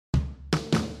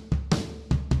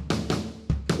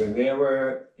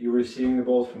whenever you're receiving the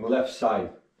ball from the left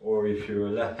side, or if you're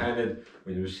left-handed,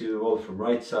 when you receive the ball from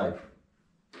right side,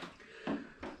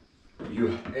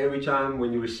 every time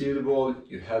when you receive the ball,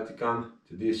 you have to come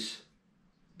to this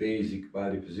basic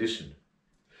body position.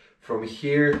 From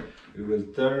here, we will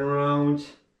turn around,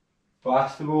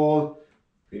 pass the ball,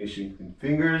 finishing with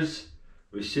fingers,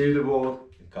 receive the ball,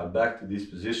 and come back to this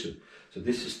position. So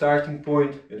this is starting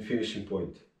point and finishing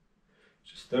point.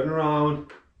 Just turn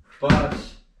around,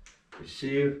 pass,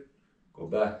 receive, go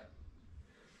back.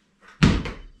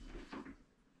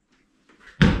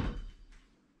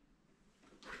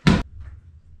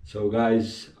 So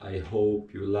guys, I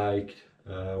hope you liked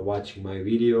watching my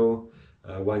video.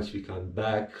 Once we come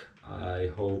back, I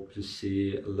hope to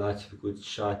see lots of good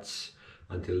shots.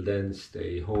 Until then,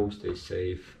 stay home, stay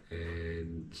safe,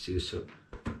 and see you soon.